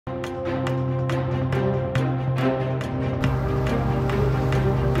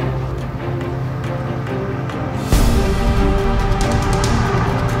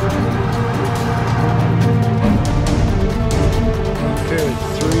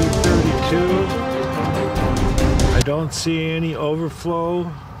3:32. I don't see any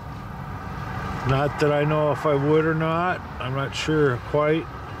overflow. Not that I know if I would or not. I'm not sure quite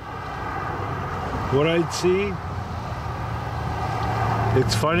what I'd see.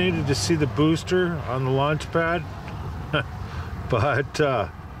 It's funny to just see the booster on the launch pad, but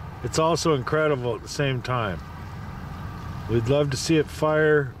it's also incredible at the same time. We'd love to see it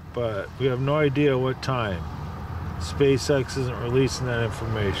fire, but we have no idea what time. SpaceX isn't releasing that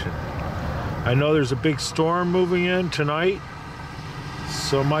information. I know there's a big storm moving in tonight,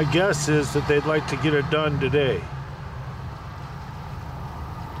 so my guess is that they'd like to get it done today.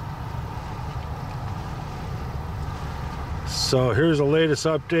 So here's the latest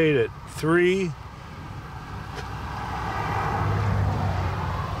update at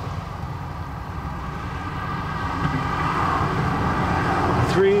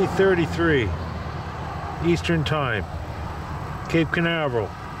Eastern Time, Cape Canaveral,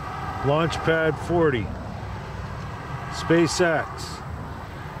 Launch Pad 40, SpaceX.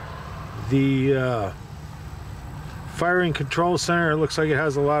 The firing control center, it looks like it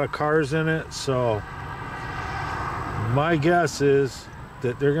has a lot of cars in it, so my guess is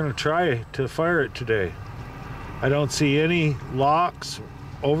that they're going to try to fire it today. I don't see any locks,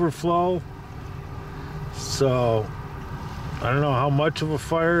 overflow, so I don't know how much of a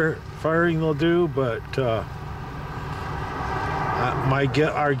firing they'll do, but our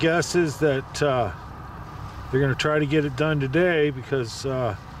guess is that they're going to try to get it done today because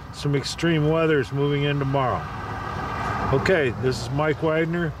some extreme weather is moving in tomorrow. Okay, this is Mike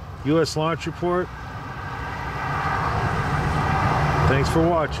Widener, U.S. Launch Report. Thanks for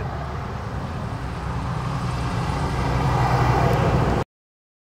watching.